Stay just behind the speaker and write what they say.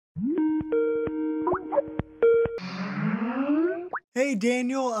Hey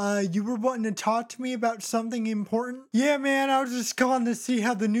Daniel, you were wanting to talk to me about something important? Yeah, man, I was just calling to see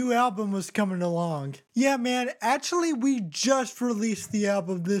how the new album was coming along. Yeah, man, actually, we just released the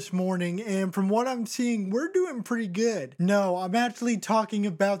album this morning, and from what I'm seeing, we're doing pretty good. No, I'm actually talking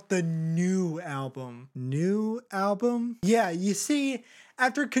about the new album. New album? Yeah, you see,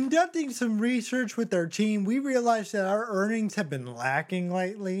 after conducting some research with our team, we realized that our earnings have been lacking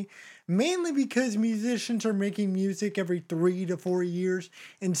lately, mainly because musicians are making music every 3 to 4 years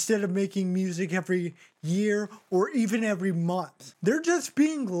instead of making music every year or even every month. They're just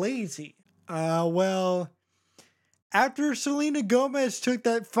being lazy. Well, after Selena Gomez took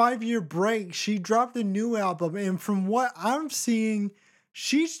that 5 year break, she dropped a new album, and from what I'm seeing,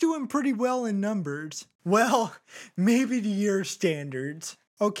 she's doing pretty well in numbers. Well, maybe to your standards.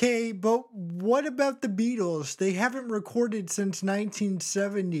 Okay, but what about the Beatles? They haven't recorded since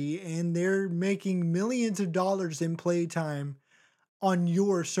 1970, and they're making millions of dollars in playtime on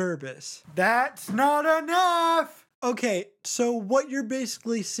your service. That's not enough! Okay, so what you're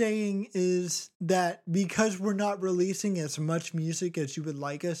basically saying is that because we're not releasing as much music as you would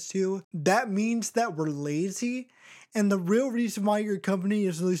like us to, that means that we're lazy, and the real reason why your company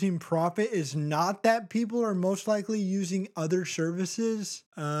is losing profit is not that people are most likely using other services?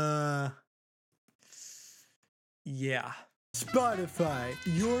 Yeah. Spotify,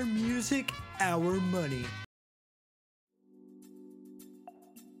 your music, our money.